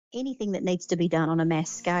anything that needs to be done on a mass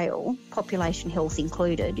scale, population health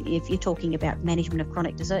included, if you're talking about management of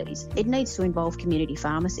chronic disease, it needs to involve community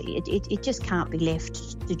pharmacy. It just can't be left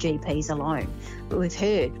to GPs alone. But we've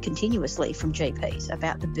heard continuously from GPs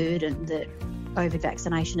about the burden that COVID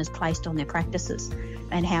vaccination has placed on their practices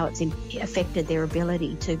and how it's affected their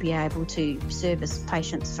ability to be able to service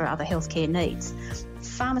patients for other healthcare needs.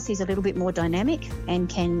 Pharmacy is a little bit more dynamic and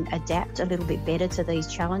can adapt a little bit better to these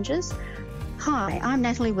challenges. Hi, I'm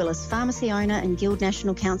Natalie Willis, pharmacy owner and Guild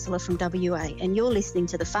National Councillor from WA, and you're listening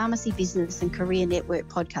to the Pharmacy Business and Career Network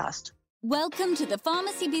podcast. Welcome to the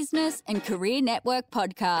Pharmacy Business and Career Network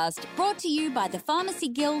podcast, brought to you by the Pharmacy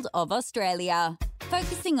Guild of Australia.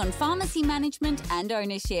 Focusing on pharmacy management and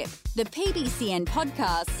ownership, the PBCN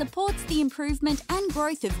podcast supports the improvement and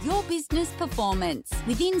growth of your business performance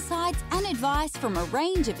with insights and advice from a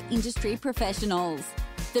range of industry professionals.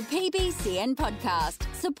 The PBCN podcast,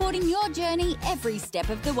 supporting your journey every step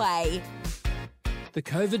of the way. The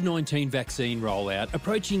COVID-19 vaccine rollout,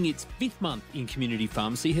 approaching its fifth month in community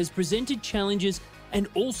pharmacy, has presented challenges and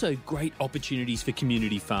also great opportunities for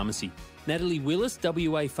community pharmacy. Natalie Willis,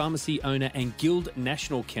 WA pharmacy owner and Guild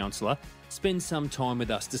National Councillor, spends some time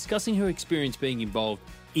with us discussing her experience being involved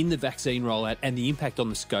in the vaccine rollout and the impact on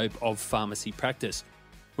the scope of pharmacy practice.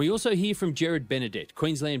 We also hear from Gerard Benedette,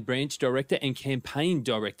 Queensland Branch Director and Campaign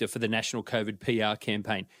Director for the National COVID PR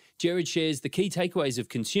campaign. Gerard shares the key takeaways of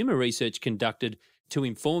consumer research conducted to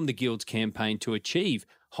inform the Guild's campaign to achieve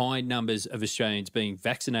high numbers of Australians being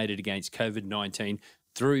vaccinated against COVID-19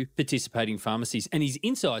 through participating pharmacies, and his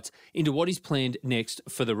insights into what is planned next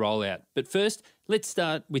for the rollout. But first, let's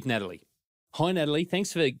start with Natalie. Hi, Natalie.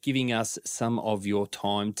 Thanks for giving us some of your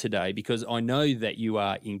time today, because I know that you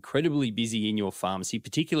are incredibly busy in your pharmacy,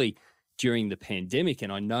 particularly during the pandemic,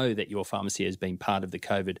 and I know that your pharmacy has been part of the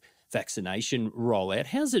COVID vaccination rollout.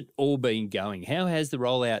 How's it all been going? How has the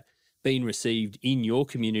rollout been received in your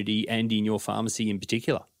community and in your pharmacy in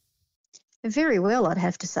particular? Very well, I'd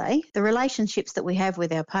have to say. The relationships that we have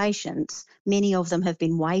with our patients, many of them have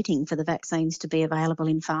been waiting for the vaccines to be available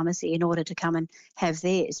in pharmacy in order to come and have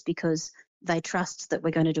theirs, because they trust that we're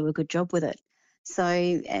going to do a good job with it. So,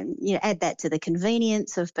 add that to the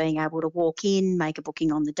convenience of being able to walk in, make a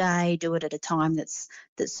booking on the day, do it at a time that's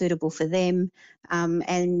suitable for them,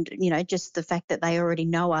 and just the fact that they already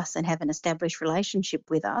know us and have an established relationship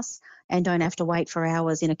with us and don't have to wait for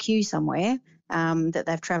hours in a queue somewhere that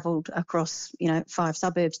they've travelled across 5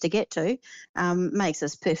 suburbs to get to, makes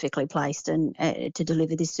us perfectly placed and to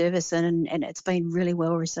deliver this service, and it's been really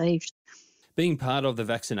well received. Being part of the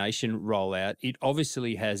vaccination rollout, it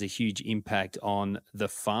obviously has a huge impact on the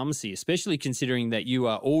pharmacy, especially considering that you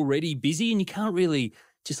are already busy and you can't really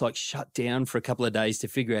just shut down for a couple of days to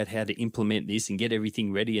figure out how to implement this and get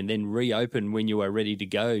everything ready and then reopen when you are ready to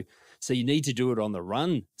go. So you need to do it on the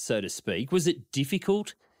run, so to speak. Was it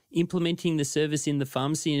difficult implementing the service in the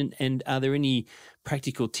pharmacy, and are there any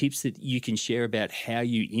practical tips that you can share about how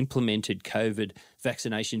you implemented COVID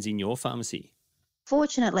vaccinations in your pharmacy?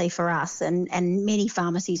 Fortunately for us and many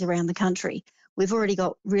pharmacies around the country, we've already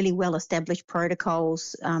got really well-established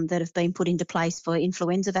protocols that have been put into place for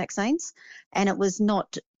influenza vaccines, and it was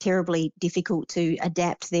not terribly difficult to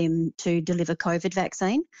adapt them to deliver COVID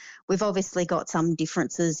vaccine. We've obviously got some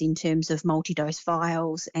differences in terms of multi-dose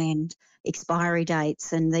vials and expiry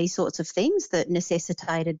dates and these sorts of things that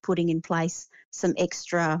necessitated putting in place some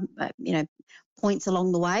extra, points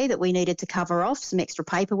along the way that we needed to cover off, some extra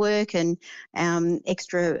paperwork and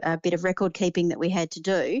extra bit of record keeping that we had to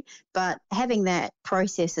do. But having that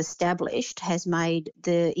process established has made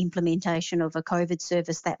the implementation of a COVID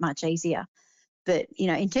service that much easier. But,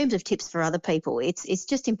 in terms of tips for other people, it's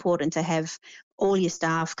just important to have all your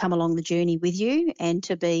staff come along the journey with you and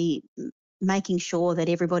to be making sure that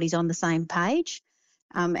everybody's on the same page.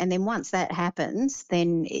 And then once that happens,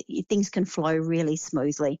 then things can flow really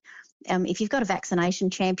smoothly. If you've got a vaccination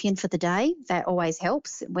champion for the day, that always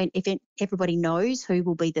helps. If everybody knows who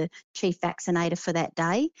will be the chief vaccinator for that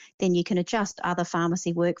day, then you can adjust other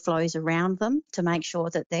pharmacy workflows around them to make sure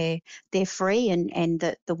that they're free and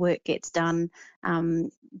that the work gets done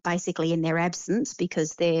basically in their absence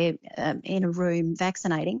because they're in a room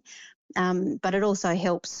vaccinating. But it also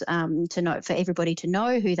helps to know for everybody to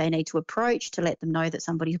know who they need to approach to let them know that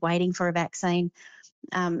somebody's waiting for a vaccine.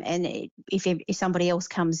 And if somebody else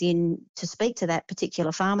comes in to speak to that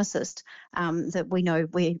particular pharmacist, that we know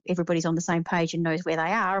where everybody's on the same page and knows where they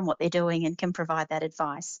are and what they're doing and can provide that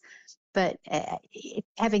advice. But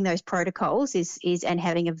having those protocols is and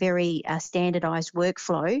having a very standardised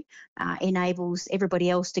workflow enables everybody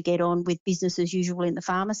else to get on with business as usual in the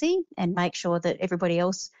pharmacy and make sure that everybody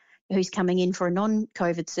else who's coming in for a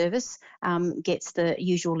non-COVID service gets the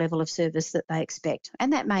usual level of service that they expect.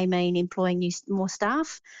 And that may mean employing more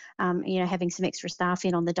staff, having some extra staff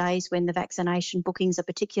in on the days when the vaccination bookings are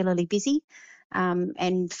particularly busy.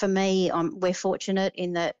 And for me, we're fortunate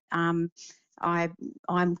in that I'm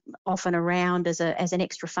often around as an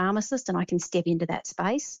extra pharmacist, and I can step into that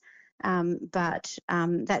space. But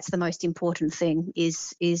that's the most important thing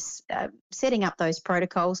is setting up those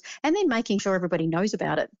protocols and then making sure everybody knows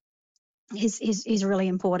about it is really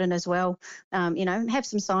important as well. Have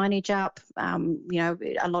some signage up.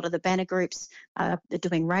 A lot of the banner groups are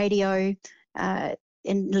doing radio and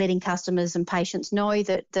letting customers and patients know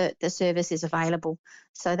that the service is available.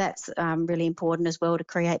 So that's really important as well to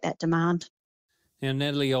create that demand. Now,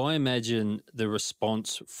 Natalie, I imagine the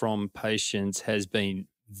response from patients has been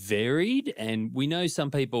varied, and we know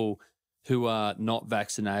some people who are not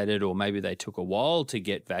vaccinated, or maybe they took a while to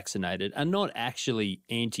get vaccinated, are not actually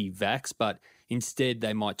anti-vax, but instead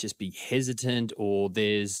they might just be hesitant, or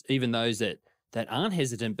there's even those that aren't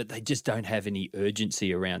hesitant, but they just don't have any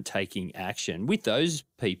urgency around taking action. With those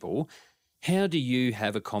people, how do you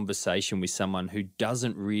have a conversation with someone who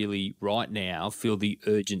doesn't really right now feel the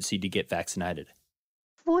urgency to get vaccinated?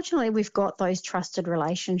 Fortunately, we've got those trusted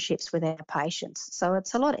relationships with our patients. So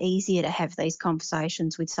it's a lot easier to have these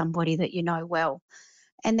conversations with somebody that you know well.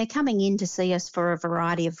 And they're coming in to see us for a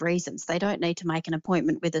variety of reasons. They don't need to make an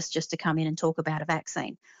appointment with us just to come in and talk about a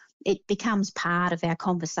vaccine. It becomes part of our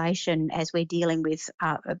conversation as we're dealing with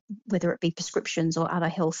whether it be prescriptions or other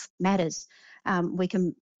health matters. We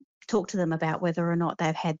can talk to them about whether or not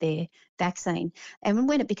they've had their vaccine. And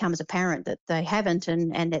when it becomes apparent that they haven't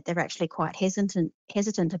and that they're actually quite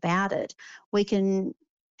hesitant about it, we can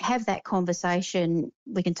have that conversation.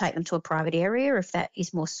 We can take them to a private area if that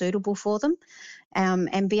is more suitable for them,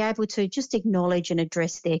 and be able to just acknowledge and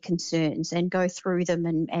address their concerns and go through them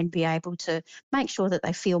and be able to make sure that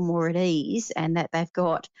they feel more at ease and that they've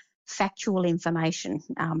got factual information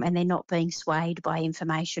and they're not being swayed by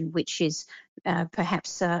information which is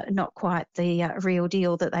perhaps not quite the real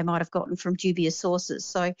deal that they might have gotten from dubious sources.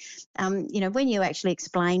 So, when you actually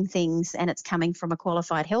explain things and it's coming from a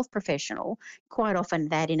qualified health professional, quite often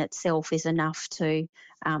that in itself is enough to,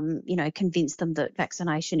 convince them that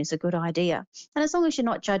vaccination is a good idea. And as long as you're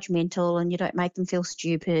not judgmental and you don't make them feel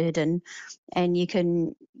stupid and you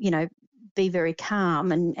can, be very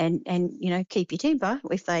calm and keep your temper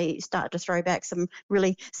if they start to throw back some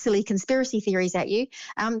really silly conspiracy theories at you,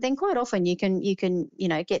 then quite often you can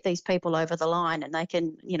get these people over the line and they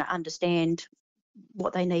can understand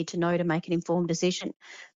what they need to know to make an informed decision.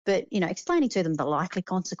 But explaining to them the likely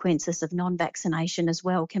consequences of non-vaccination as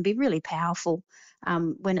well can be really powerful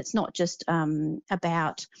when it's not just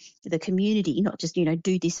about the community, not just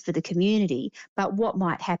do this for the community, but what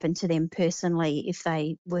might happen to them personally if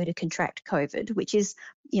they were to contract COVID, which is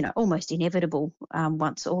almost inevitable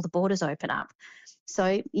once all the borders open up.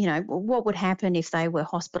 So, what would happen if they were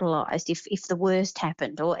hospitalised, if the worst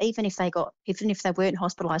happened, or even if they weren't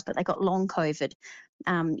hospitalised, but they got long COVID,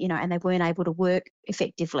 and they weren't able to work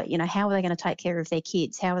effectively, how are they going to take care of their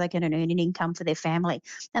kids? How are they going to earn an income for their family?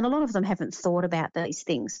 And a lot of them haven't thought about these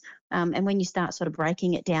things. And when you start sort of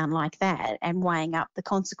breaking it down like that and weighing up the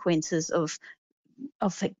consequences of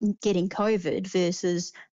getting COVID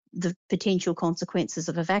versus the potential consequences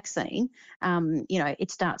of a vaccine,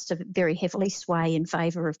 it starts to very heavily sway in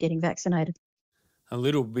favour of getting vaccinated. A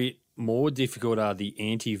little bit more difficult are the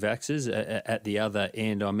anti-vaxxers at the other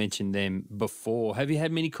end. I mentioned them before. Have you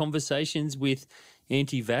had many conversations with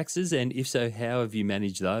anti-vaxxers, and if so, how have you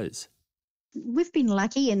managed those? We've been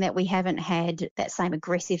lucky in that we haven't had that same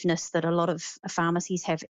aggressiveness that a lot of pharmacies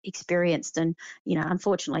have experienced. And,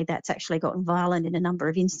 unfortunately, that's actually gotten violent in a number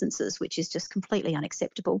of instances, which is just completely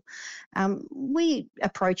unacceptable. We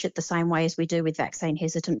approach it the same way as we do with vaccine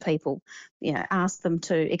hesitant people. Ask them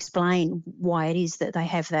to explain why it is that they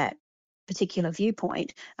have that particular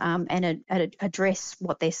viewpoint and address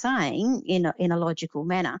what they're saying in a logical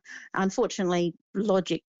manner. Unfortunately,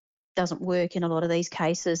 logic doesn't work in a lot of these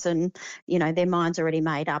cases, and their mind's already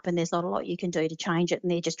made up and there's not a lot you can do to change it, and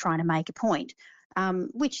they're just trying to make a point,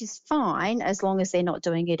 which is fine as long as they're not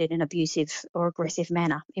doing it in an abusive or aggressive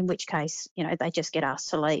manner, in which case they just get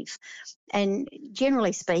asked to leave. And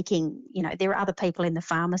generally speaking, there are other people in the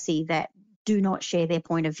pharmacy that do not share their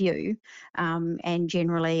point of view, and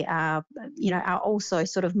generally are also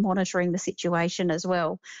sort of monitoring the situation as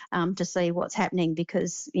well, to see what's happening,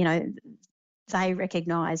 because they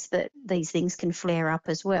recognise that these things can flare up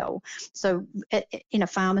as well. So in a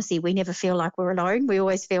pharmacy, we never feel like we're alone. We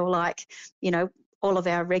always feel like, all of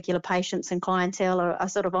our regular patients and clientele are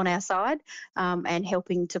sort of on our side and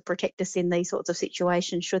helping to protect us in these sorts of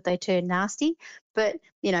situations should they turn nasty. But,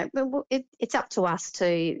 it's up to us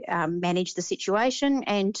to manage the situation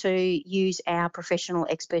and to use our professional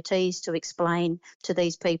expertise to explain to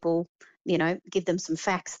these people, give them some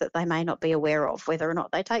facts that they may not be aware of. Whether or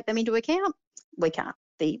not they take them into account, we can't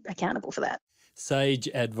be accountable for that. Sage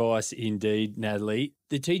advice indeed, Natalie.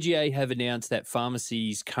 The TGA have announced that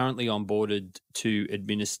pharmacies currently onboarded to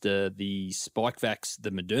administer the Spikevax,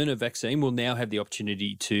 the Moderna vaccine, will now have the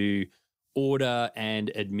opportunity to order and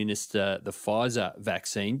administer the Pfizer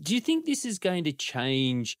vaccine. Do you think this is going to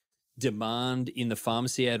change demand in the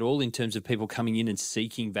pharmacy at all in terms of people coming in and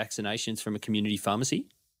seeking vaccinations from a community pharmacy?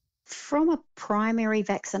 From a primary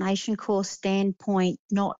vaccination course standpoint,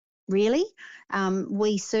 not really.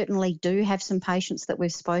 We certainly do have some patients that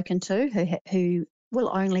we've spoken to who will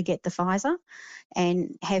only get the Pfizer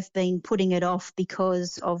and have been putting it off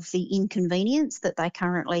because of the inconvenience that they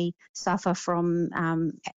currently suffer from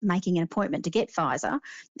making an appointment to get Pfizer.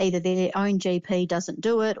 Either their own GP doesn't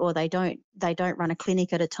do it, or they don't run a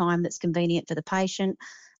clinic at a time that's convenient for the patient.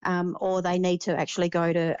 Or they need to actually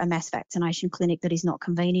go to a mass vaccination clinic that is not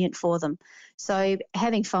convenient for them. So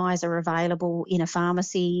having Pfizer available in a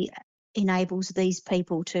pharmacy enables these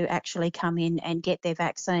people to actually come in and get their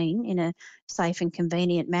vaccine in a safe and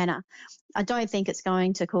convenient manner. I don't think it's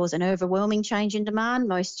going to cause an overwhelming change in demand.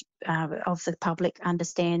 Most of the public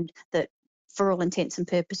understand that for all intents and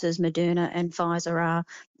purposes, Moderna and Pfizer are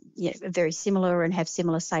very similar and have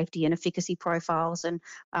similar safety and efficacy profiles and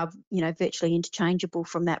are, virtually interchangeable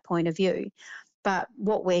from that point of view. But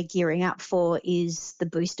what we're gearing up for is the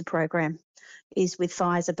booster program, is with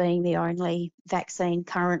Pfizer being the only vaccine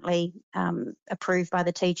currently approved by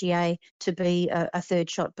the TGA to be a third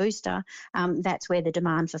shot booster. That's where the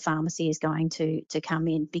demand for pharmacy is going to come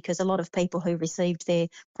in, because a lot of people who received their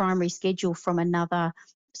primary schedule from another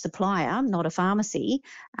supplier, not a pharmacy,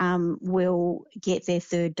 will get their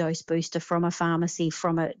third dose booster from a pharmacy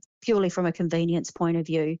purely from a convenience point of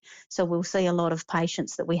view. So we'll see a lot of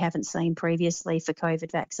patients that we haven't seen previously for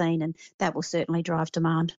COVID vaccine, and that will certainly drive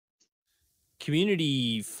demand.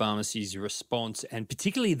 Community pharmacies' response, and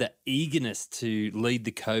particularly the eagerness to lead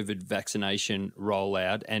the COVID vaccination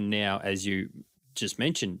rollout, and now, as you just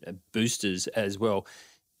mentioned, boosters as well,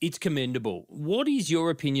 it's commendable. What is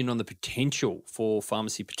your opinion on the potential for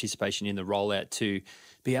pharmacy participation in the rollout to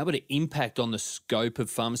be able to impact on the scope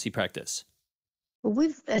of pharmacy practice? Well,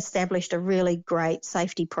 we've established a really great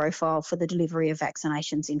safety profile for the delivery of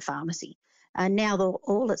vaccinations in pharmacy. Now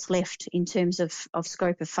all that's left in terms of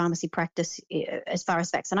scope of pharmacy practice as far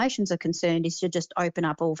as vaccinations are concerned is to just open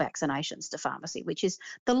up all vaccinations to pharmacy, which is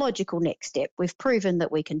the logical next step. We've proven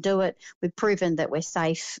that we can do it. We've proven that we're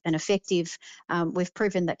safe and effective. We've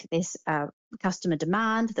proven that there's customer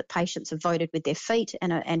demand, that patients have voted with their feet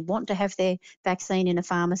and want to have their vaccine in a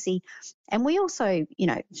pharmacy. And we also,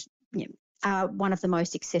 are one of the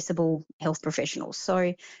most accessible health professionals.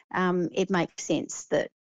 So it makes sense that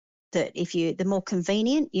if the more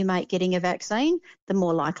convenient you make getting a vaccine, the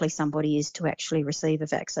more likely somebody is to actually receive a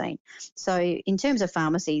vaccine. So in terms of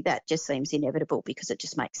pharmacy, that just seems inevitable because it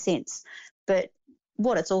just makes sense. But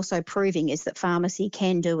what it's also proving is that pharmacy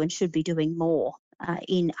can do and should be doing more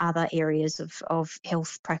in other areas of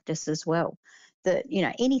health practice as well. That,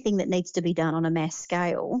 anything that needs to be done on a mass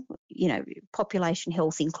scale, population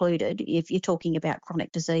health included, if you're talking about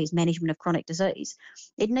chronic disease, management of chronic disease,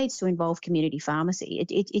 it needs to involve community pharmacy.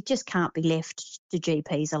 It just can't be left to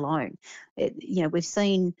GPs alone. We've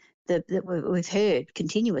seen we've heard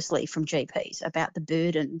continuously from GPs about the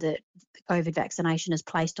burden that COVID vaccination has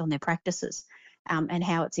placed on their practices. And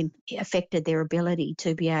how it's affected their ability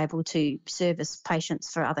to be able to service patients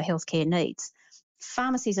for other healthcare needs.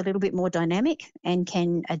 Pharmacy is a little bit more dynamic and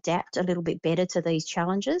can adapt a little bit better to these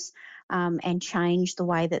challenges and change the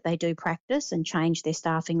way that they do practice and change their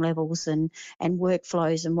staffing levels and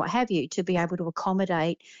workflows and what have you to be able to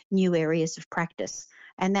accommodate new areas of practice.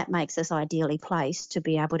 And that makes us ideally placed to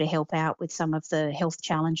be able to help out with some of the health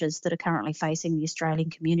challenges that are currently facing the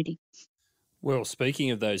Australian community. Well,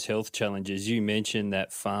 speaking of those health challenges, you mentioned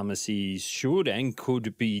that pharmacies should and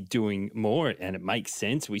could be doing more, and it makes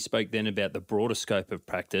sense. We spoke then about the broader scope of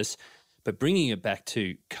practice, but bringing it back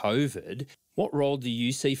to COVID, what role do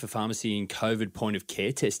you see for pharmacy in COVID point of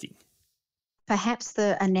care testing? Perhaps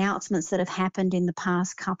the announcements that have happened in the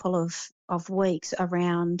past couple of weeks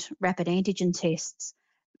around rapid antigen tests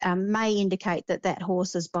may indicate that that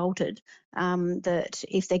horse has bolted, that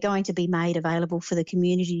if they're going to be made available for the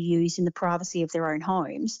community to use in the privacy of their own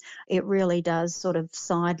homes, it really does sort of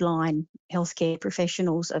sideline healthcare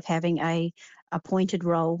professionals of having a appointed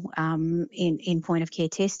role in point of care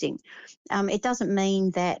testing. It doesn't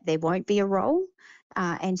mean that there won't be a role.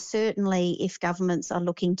 And certainly if governments are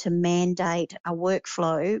looking to mandate a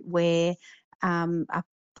workflow where a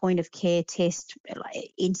point of care test,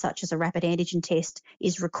 in such as a rapid antigen test,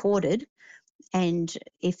 is recorded, and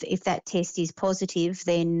if that test is positive,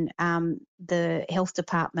 then the health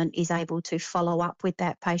department is able to follow up with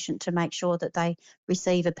that patient to make sure that they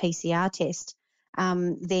receive a PCR test.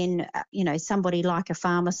 Then somebody like a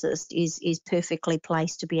pharmacist is perfectly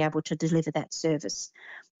placed to be able to deliver that service.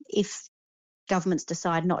 If governments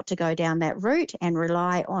decide not to go down that route and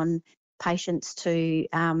rely on patients to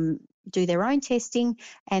do their own testing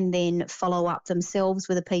and then follow up themselves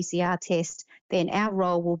with a PCR test, then our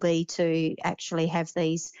role will be to actually have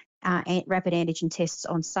these rapid antigen tests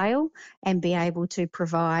on sale and be able to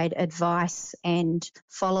provide advice and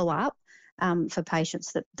follow-up for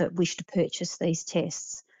patients that wish to purchase these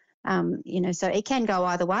tests. So it can go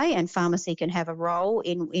either way, and pharmacy can have a role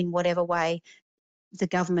in whatever way the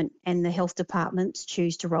government and the health departments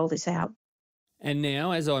choose to roll this out. And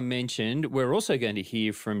now, as I mentioned, we're also going to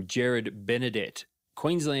hear from Gerard Benedet,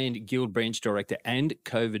 Queensland Guild Branch Director and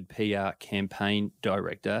COVID PR Campaign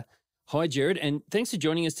Director. Hi, Gerard, and thanks for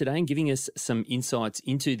joining us today and giving us some insights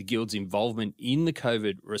into the Guild's involvement in the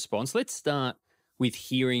COVID response. Let's start with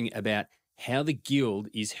hearing about how the Guild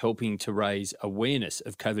is helping to raise awareness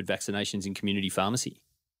of COVID vaccinations in community pharmacy.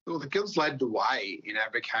 Well, the Guild's led the way in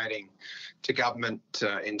advocating to government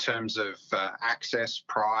in terms of access,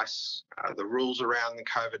 price, the rules around the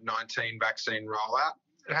COVID-19 vaccine rollout.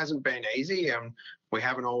 It hasn't been easy and we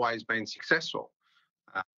haven't always been successful.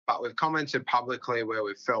 But we've commented publicly where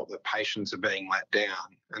we've felt that patients are being let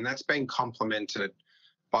down, and that's been complemented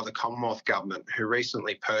by the Commonwealth Government, who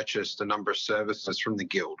recently purchased a number of services from the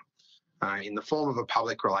Guild in the form of a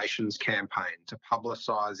public relations campaign to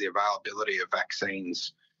publicise the availability of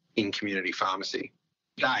vaccines in community pharmacy.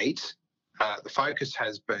 To date, the focus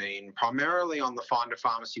has been primarily on the Find a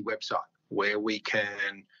Pharmacy website, where we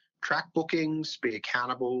can track bookings, be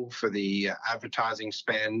accountable for the advertising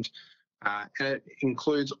spend, and it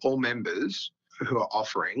includes all members who are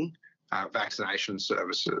offering vaccination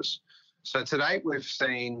services. So to date, we've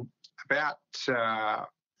seen about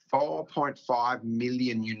 4.5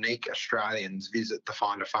 million unique Australians visit the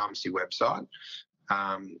Find a Pharmacy website.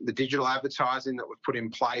 The digital advertising that we've put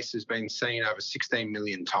in place has been seen over 16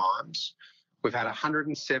 million times. We've had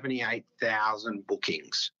 178,000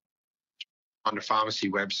 bookings on the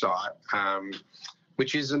pharmacy website,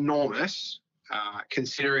 which is enormous,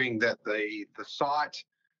 considering that the site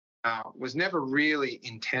was never really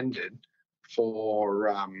intended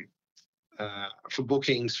for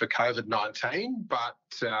bookings for COVID-19, but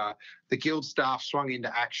the Guild staff swung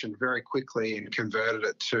into action very quickly and converted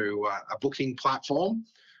it to a booking platform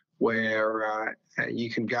where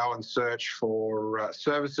you can go and search for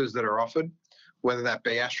services that are offered, whether that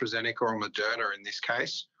be AstraZeneca or Moderna in this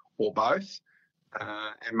case, or both,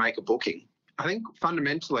 and make a booking. I think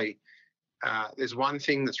fundamentally there's one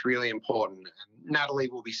thing that's really important, and Natalie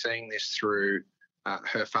will be seeing this through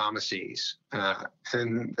her pharmacies,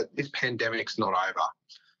 and that this pandemic's not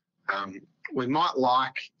over. We might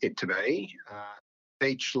like it to be.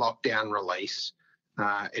 Each lockdown release,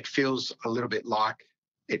 it feels a little bit like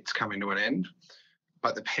it's coming to an end,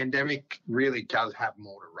 but the pandemic really does have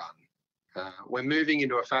more to run. We're moving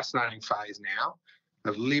into a fascinating phase now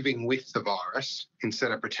of living with the virus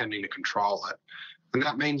instead of pretending to control it. And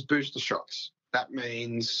that means booster shots. That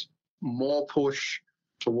means more push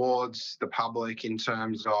towards the public in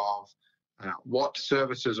terms of what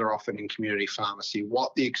services are offered in community pharmacy,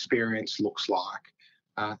 what the experience looks like,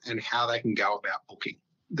 and how they can go about booking.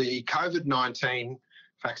 The COVID-19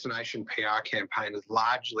 vaccination PR campaign has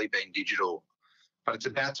largely been digital, but it's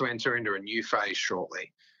about to enter into a new phase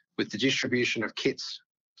shortly with the distribution of kits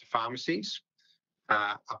to pharmacies,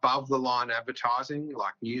 above-the-line advertising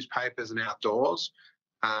like newspapers and outdoors,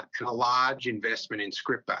 and a large investment in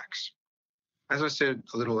script backs. As I said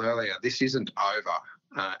a little earlier, this isn't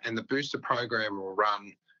over, and the booster program will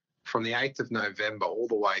run from the 8th of November all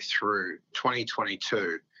the way through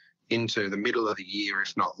 2022 into the middle of the year,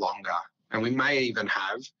 if not longer. And we may even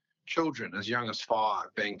have children as young as 5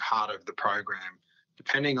 being part of the program,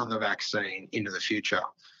 depending on the vaccine, into the future.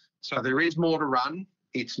 So there is more to run.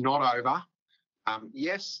 It's not over.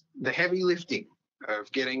 Yes, the heavy lifting of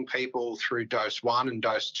getting people through dose 1 and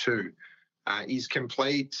dose 2 is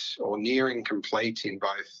complete or nearing complete in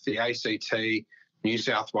both the ACT, New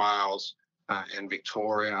South Wales and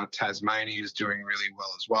Victoria. Tasmania is doing really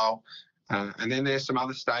well as well. And then there's some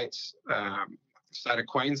other states, state of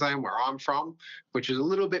Queensland, where I'm from, which is a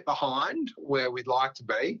little bit behind where we'd like to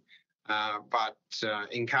be. But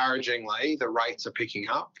encouragingly, the rates are picking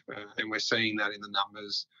up, and we're seeing that in the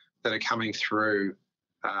numbers that are coming through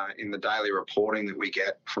in the daily reporting that we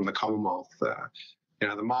get from the Commonwealth.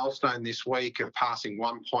 The milestone this week of passing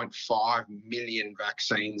 1.5 million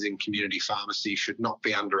vaccines in community pharmacy should not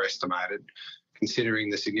be underestimated, considering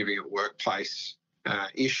the significant workplace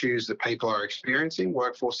issues that people are experiencing,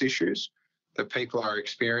 workforce issues that people are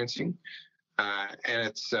experiencing. And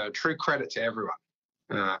it's a true credit to everyone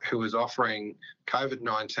who is offering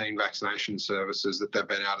COVID-19 vaccination services, that they've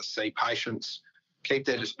been able to see patients, keep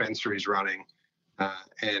their dispensaries running,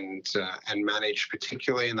 and manage,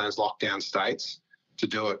 particularly in those lockdown states, to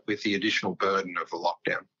do it with the additional burden of the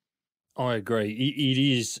lockdown. I agree. It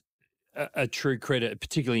is a true credit,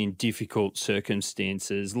 particularly in difficult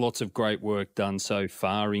circumstances. Lots of great work done so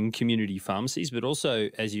far in community pharmacies, but also,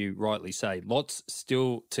 as you rightly say, lots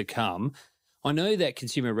still to come. I know that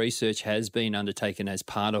consumer research has been undertaken as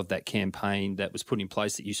part of that campaign that was put in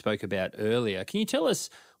place that you spoke about earlier. Can you tell us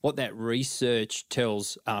what that research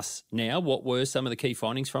tells us now? What were some of the key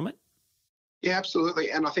findings from it? Yeah,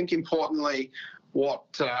 absolutely. And I think importantly, what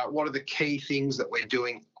are the key things that we're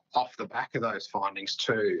doing off the back of those findings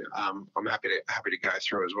too? I'm happy to go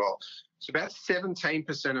through as well. So about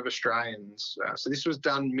 17% of Australians, so this was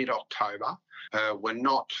done mid-October, were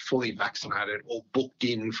not fully vaccinated or booked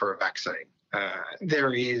in for a vaccine.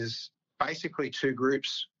 There is basically two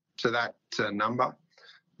groups to that number.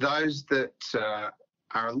 Those that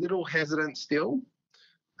are a little hesitant still,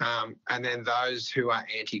 and then those who are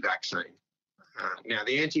anti-vaccine. Now,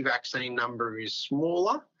 the anti-vaccine number is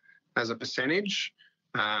smaller as a percentage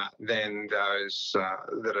than those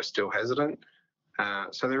that are still hesitant.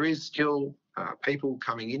 So there is still people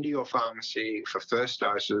coming into your pharmacy for first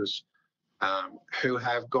doses who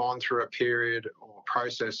have gone through a period or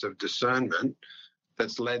process of discernment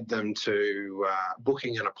that's led them to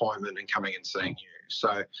booking an appointment and coming and seeing you.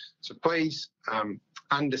 So please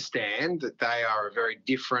understand that they are a very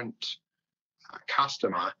different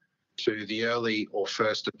customer to the early or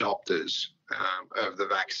first adopters of the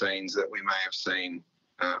vaccines that we may have seen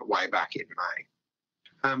way back in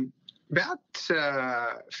May. About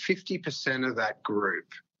 50% of that group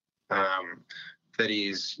that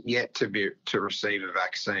is yet to receive a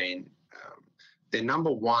vaccine, their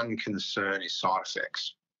number one concern is side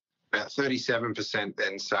effects. About 37%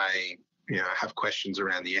 then say, have questions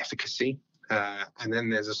around the efficacy. And then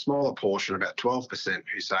there's a smaller portion, about 12%,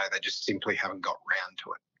 who say they just simply haven't got round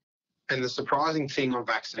to it. And the surprising thing on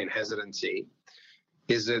vaccine hesitancy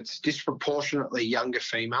is it's disproportionately younger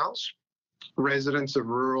females, residents of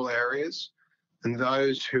rural areas, and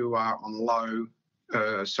those who are on lower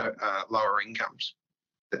incomes.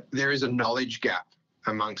 There is a knowledge gap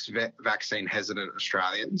amongst vaccine hesitant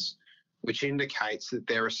Australians, which indicates that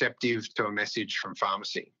they're receptive to a message from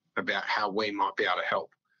pharmacy about how we might be able to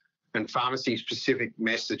help. And pharmacy-specific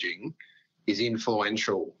messaging is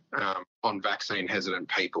influential on vaccine hesitant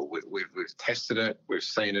people. We've tested it, we've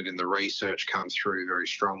seen it in the research come through very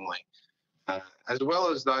strongly, as well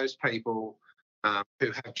as those people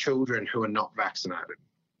who have children who are not vaccinated.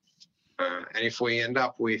 And if we end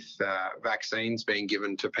up with vaccines being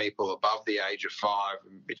given to people above the age of 5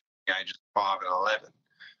 and between the ages of 5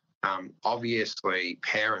 and 11, obviously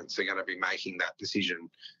parents are going to be making that decision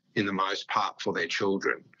in the most part for their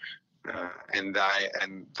children. And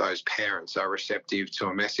those parents are receptive to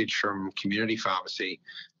a message from community pharmacy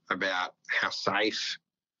about how safe,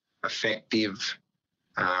 effective,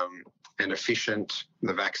 and efficient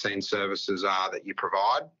the vaccine services are that you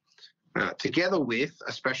provide, together with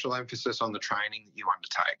a special emphasis on the training that you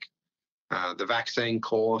undertake. The vaccine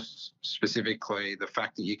course, specifically the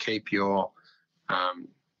fact that you keep your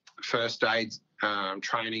first aid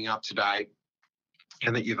training up to date,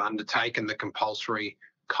 and that you've undertaken the compulsory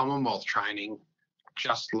Commonwealth training,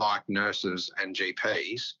 just like nurses and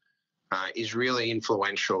GPs, is really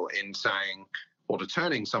influential in saying, or to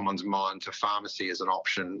turning someone's mind to pharmacy as an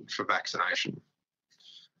option for vaccination.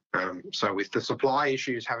 So with the supply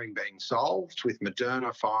issues having been solved, with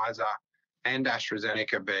Moderna, Pfizer and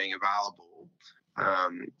AstraZeneca being available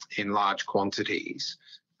in large quantities,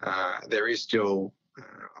 there is still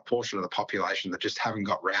a portion of the population that just haven't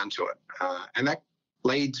got round to it. And that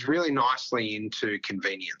leads really nicely into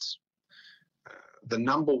convenience. The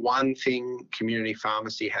number one thing community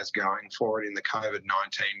pharmacy has going for it in the COVID-19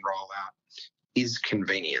 rollout is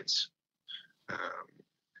convenience.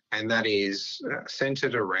 And that is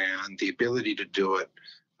centred around the ability to do it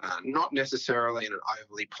not necessarily in an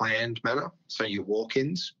overly planned manner, so your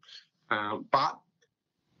walk-ins, but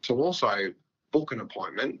to also book an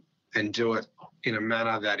appointment and do it in a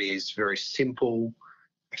manner that is very simple,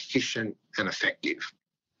 efficient and effective.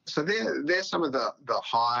 So they're some of the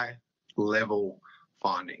high-level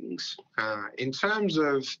findings. In terms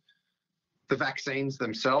of the vaccines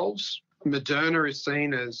themselves, Moderna is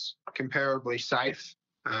seen as comparably safe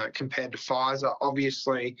compared to Pfizer.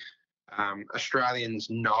 Obviously, Australians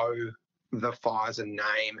know the Pfizer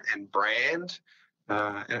name and brand,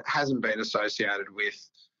 and it hasn't been associated with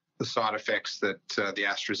the side effects that the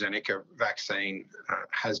AstraZeneca vaccine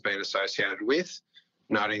has been associated with,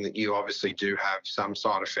 noting that you obviously do have some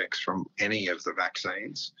side effects from any of the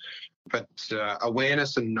vaccines. But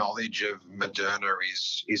awareness and knowledge of Moderna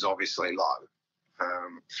is obviously low.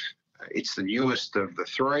 It's the newest of the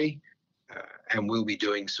three, and we'll be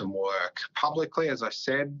doing some work publicly, as I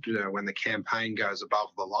said, when the campaign goes above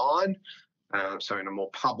the line, so in a more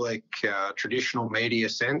public, traditional media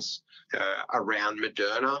sense, around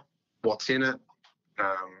Moderna, what's in it.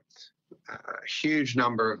 A huge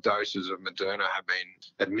number of doses of Moderna have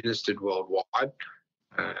been administered worldwide,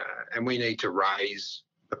 and we need to raise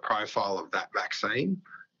the profile of that vaccine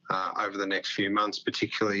over the next few months,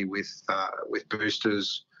 particularly with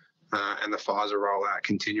boosters and the Pfizer rollout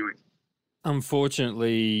continuing.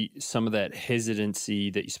 Unfortunately, some of that hesitancy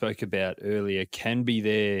that you spoke about earlier can be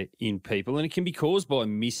there in people, and it can be caused by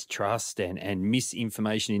mistrust and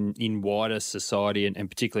misinformation in wider society and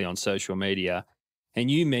particularly on social media. And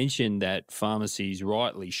you mentioned that pharmacies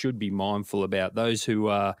rightly should be mindful about those who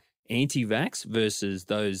are anti-vax versus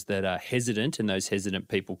those that are hesitant, and those hesitant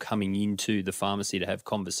people coming into the pharmacy to have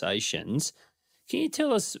conversations. Can you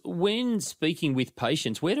tell us, when speaking with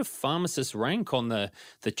patients, where do pharmacists rank on the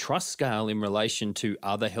trust scale in relation to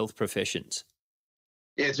other health professions?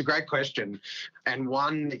 Yeah, it's a great question, and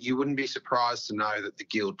one that you wouldn't be surprised to know that the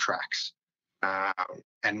Guild tracks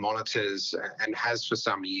and monitors and has for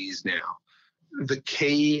some years now. The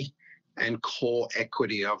key and core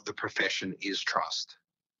equity of the profession is trust.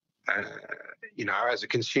 As a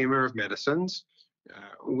consumer of medicines,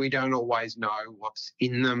 we don't always know what's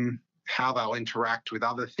in them, how they'll interact with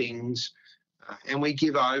other things, and we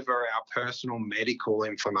give over our personal medical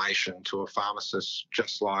information to a pharmacist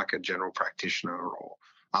just like a general practitioner or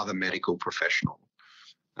other medical professional.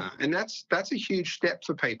 And that's a huge step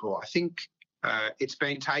for people. I think it's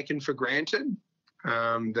been taken for granted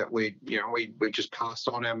that we just pass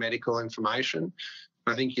on our medical information.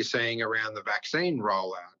 I think you're seeing around the vaccine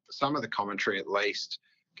rollout, some of the commentary at least,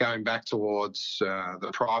 going back towards the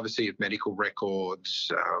privacy of medical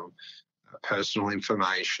records, personal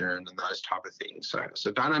information and those type of things.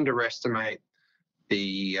 So don't underestimate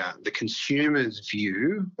the consumer's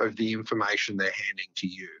view of the information they're handing to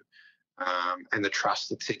you, and the trust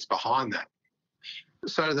that sits behind that.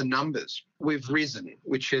 So the numbers, we've risen,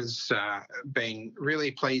 which has been really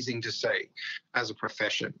pleasing to see as a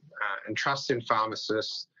profession. And trust in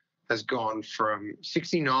pharmacists has gone from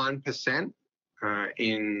 69%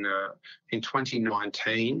 in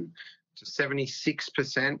 2019 to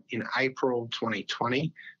 76% in April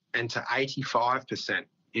 2020 and to 85%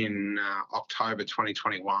 in October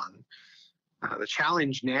 2021. The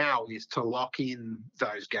challenge now is to lock in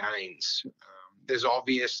those gains. There's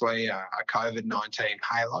obviously a COVID-19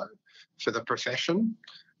 halo for the profession,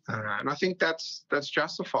 and I think that's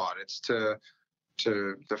justified. It's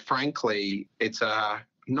frankly, it's a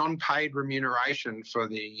non-paid remuneration for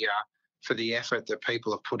the effort that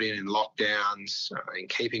people have put in lockdowns, in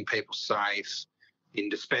keeping people safe, in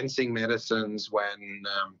dispensing medicines when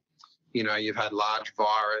you've had large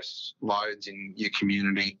virus loads in your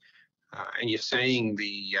community. And you're seeing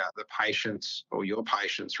the patients or your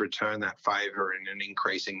patients return that favour in an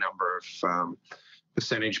increasing number of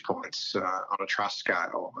percentage points on a trust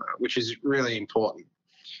scale, which is really important.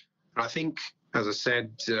 And I think, as I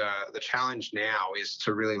said, the challenge now is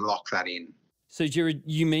to really lock that in. So, Gerard,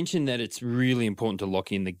 you mentioned that it's really important to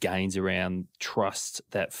lock in the gains around trust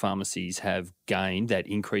that pharmacies have gained, that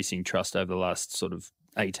increasing trust over the last sort of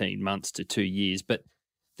 18 months to 2 years. But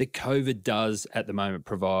the COVID does at the moment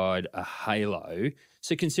provide a halo.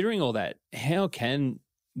 So considering all that, how can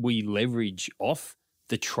we leverage off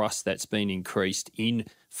the trust that's been increased in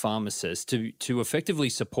pharmacists to effectively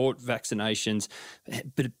support vaccinations,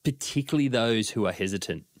 but particularly those who are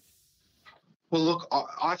hesitant? Well, look,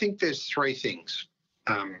 I think there's three things.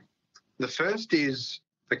 The first is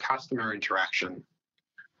the customer interaction.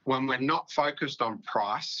 When we're not focused on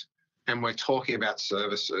price and we're talking about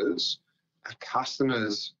services, our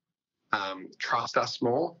customers trust us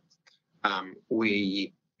more.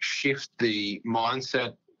 We shift the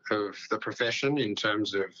mindset of the profession in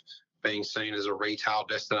terms of being seen as a retail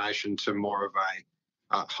destination to more of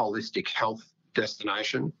a holistic health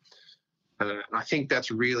destination. And I think that's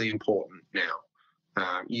really important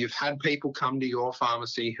now. You've had people come to your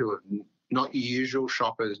pharmacy who are not your usual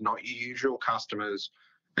shoppers, not your usual customers,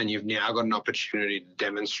 and you've now got an opportunity to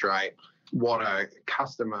demonstrate what a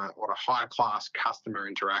high class customer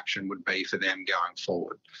interaction would be for them going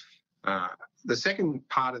forward. The second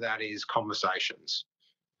part of that is conversations.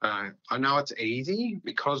 I know it's easy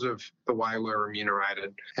because of the way we're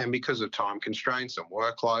remunerated and because of time constraints and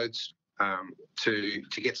workloads to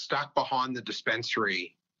get stuck behind the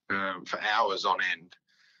dispensary for hours on end.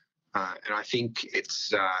 And I think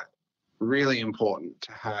it's really important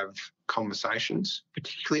to have conversations,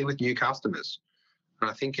 particularly with new customers. And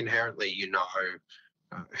I think inherently you know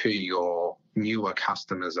who your newer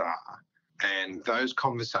customers are. And those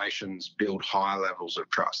conversations build high levels of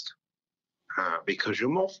trust because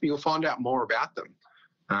you'll find out more about them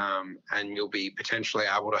and you'll be potentially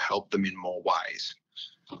able to help them in more ways.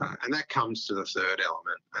 And that comes to the third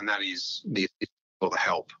element, and that is the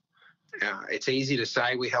help. It's easy to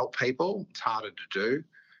say we help people. It's harder to do.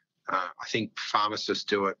 I think pharmacists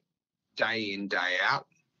do it day in, day out.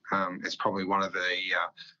 It's probably one of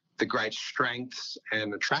the great strengths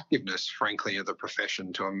and attractiveness, frankly, of the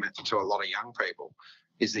profession to a lot of young people,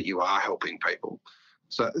 is that you are helping people.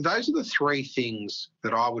 So those are the three things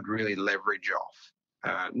that I would really leverage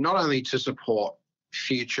off, not only to support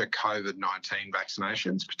future COVID-19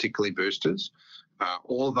 vaccinations, particularly boosters,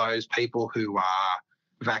 all those people who are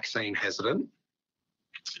vaccine hesitant.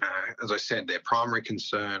 As I said, their primary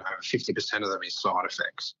concern, over 50% of them, is side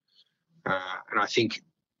effects. And I think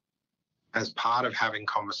as part of having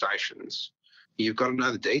conversations, you've got to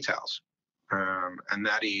know the details. And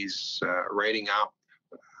that is reading up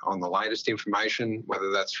on the latest information, whether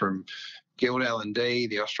that's from Guild L&D,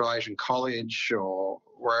 the Australasian College, or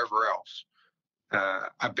wherever else,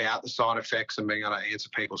 about the side effects and being able to answer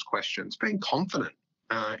people's questions. Being confident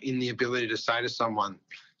in the ability to say to someone,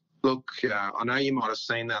 look, I know you might have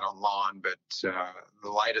seen that online, but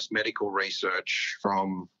the latest medical research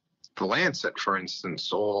from the Lancet, for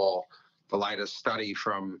instance, or the latest study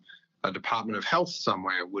from a Department of Health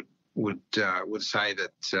somewhere would say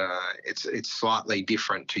that it's slightly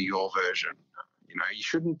different to your version. You know, you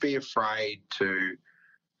shouldn't be afraid to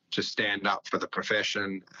stand up for the profession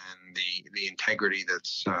and the integrity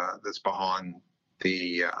that's behind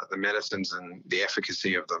the medicines and the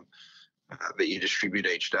efficacy of them that you distribute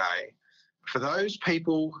each day. For those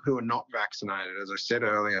people who are not vaccinated, as I said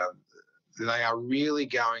earlier, they are really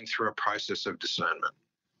going through a process of discernment.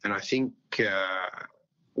 And I think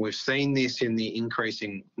we've seen this in the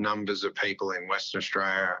increasing numbers of people in Western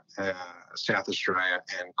Australia, South Australia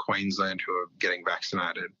and Queensland who are getting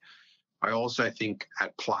vaccinated. I also think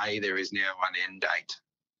at play there is now an end date.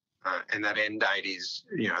 And that end date is,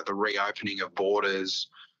 the reopening of borders,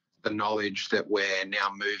 the knowledge that we're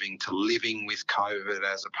now moving to living with COVID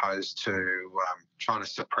as opposed to trying to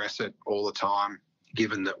suppress it all the time,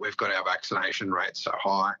 given that we've got our vaccination rate so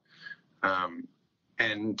high.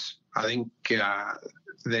 And I think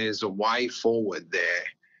there's a way forward there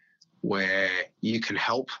where you can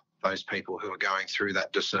help those people who are going through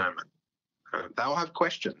that discernment. They'll have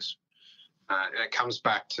questions. And it comes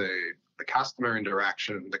back to the customer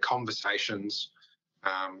interaction, the conversations,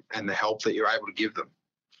 and the help that you're able to give them.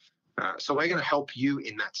 So we're going to help you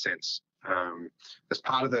in that sense. As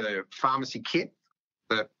part of the pharmacy kit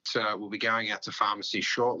that will be going out to pharmacies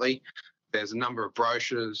shortly, there's a number of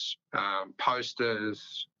brochures,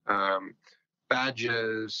 posters,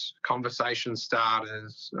 badges, conversation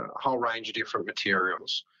starters, a whole range of different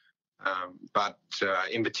materials. But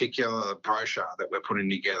in particular, the brochure that we're putting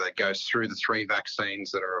together goes through the three vaccines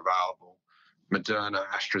that are available, Moderna,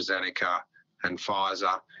 AstraZeneca and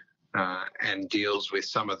Pfizer, and deals with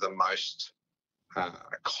some of the most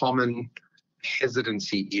common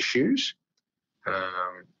hesitancy issues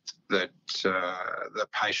that the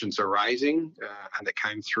patients are raising and that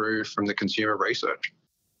came through from the consumer research.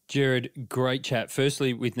 Gerard, great chat,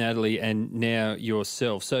 firstly with Natalie and now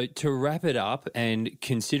yourself. So to wrap it up and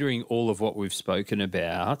considering all of what we've spoken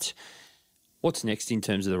about, what's next in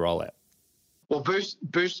terms of the rollout? Well,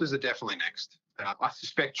 boosters are definitely next. I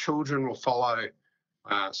suspect children will follow,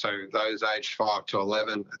 so those aged 5 to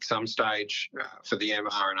 11 at some stage for the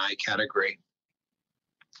mRNA category.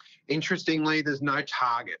 Interestingly, there's no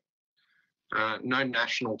target, no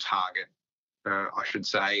national target, I should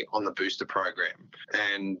say, on the booster program.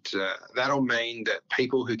 And that'll mean that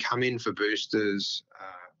people who come in for boosters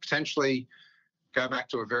potentially go back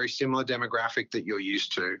to a very similar demographic that you're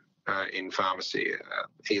used to in pharmacy,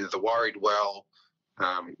 either the worried well,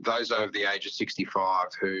 those over the age of 65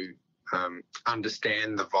 who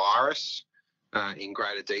understand the virus in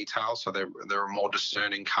greater detail, so they're a more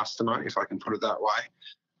discerning customer, if I can put it that way.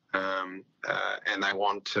 And they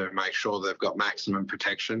want to make sure they've got maximum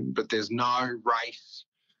protection. But there's no race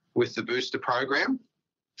with the booster program.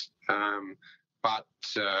 But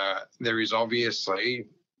there is obviously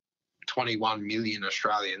 21 million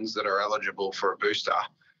Australians that are eligible for a booster,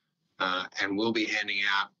 and we'll be handing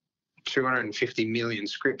out 250 million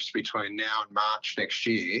scripts between now and March next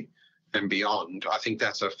year and beyond. I think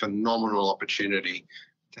that's a phenomenal opportunity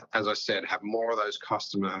to, as I said, have more of those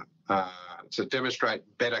to demonstrate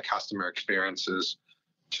better customer experiences,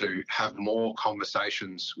 to have more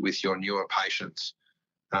conversations with your newer patients,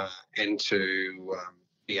 and to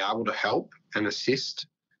be able to help and assist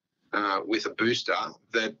with a booster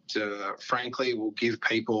that, frankly, will give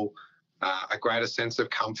people a greater sense of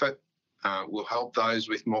comfort, will help those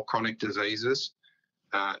with more chronic diseases.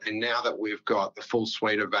 And now that we've got the full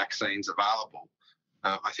suite of vaccines available,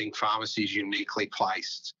 I think pharmacy is uniquely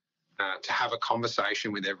placed to have a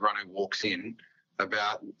conversation with everyone who walks in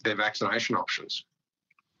about their vaccination options.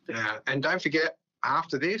 And don't forget,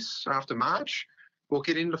 after this, after March, we'll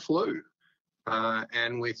get into flu.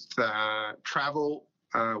 And with travel,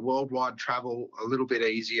 worldwide travel, a little bit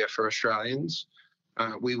easier for Australians,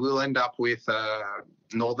 we will end up with a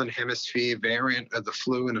Northern Hemisphere variant of the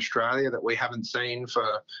flu in Australia that we haven't seen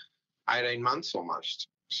for 18 months almost.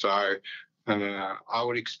 So I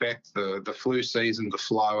would expect the flu season to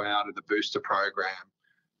flow out of the booster program.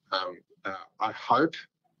 I hope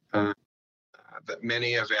that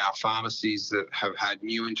many of our pharmacies that have had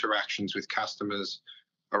new interactions with customers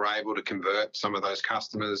are able to convert some of those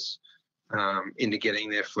customers into getting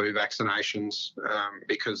their flu vaccinations,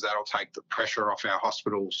 because that'll take the pressure off our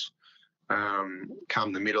hospitals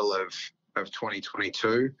come the middle of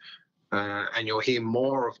 2022. And you'll hear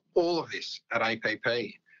more of all of this at APP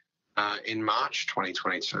in March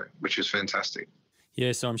 2022, which is fantastic.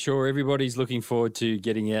 Yes, I'm sure everybody's looking forward to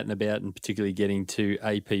getting out and about, and particularly getting to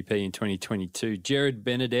APP in 2022. Gerard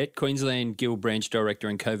Benedet, Queensland Guild Branch Director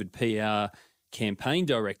and COVID PR Campaign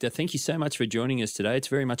Director, thank you so much for joining us today. It's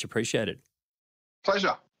very much appreciated.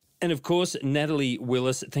 Pleasure. And of course, Natalie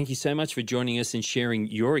Willis, thank you so much for joining us and sharing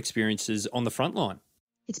your experiences on the front line.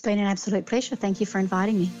 It's been an absolute pleasure. Thank you for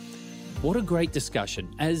inviting me. What a great discussion.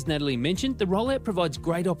 As Natalie mentioned, the rollout provides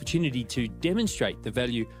great opportunity to demonstrate the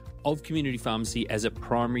value of community pharmacy as a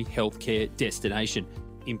primary healthcare destination.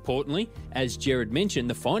 Importantly, as Gerard mentioned,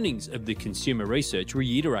 the findings of the consumer research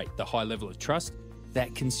reiterate the high level of trust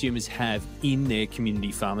that consumers have in their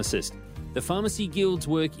community pharmacist. The Pharmacy Guild's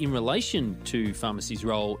work in relation to pharmacy's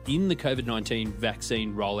role in the COVID-19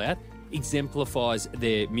 vaccine rollout exemplifies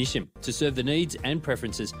their mission to serve the needs and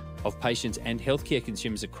preferences of patients and healthcare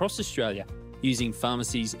consumers across Australia using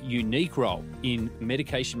pharmacy's unique role in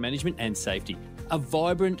medication management and safety. A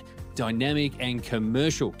vibrant, dynamic and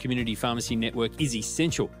commercial community pharmacy network is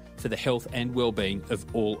essential for the health and well-being of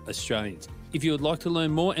all Australians. If you would like to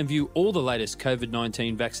learn more and view all the latest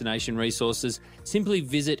COVID-19 vaccination resources, simply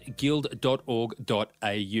visit guild.org.au.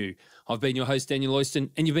 I've been your host, Daniel Oyston,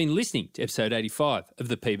 and you've been listening to episode 85 of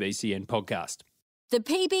the PBCN podcast. The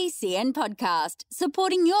PBCN podcast,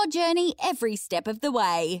 supporting your journey every step of the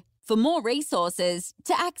way. For more resources,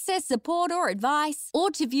 to access support or advice,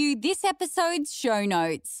 or to view this episode's show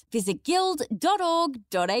notes, visit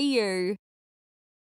guild.org.au.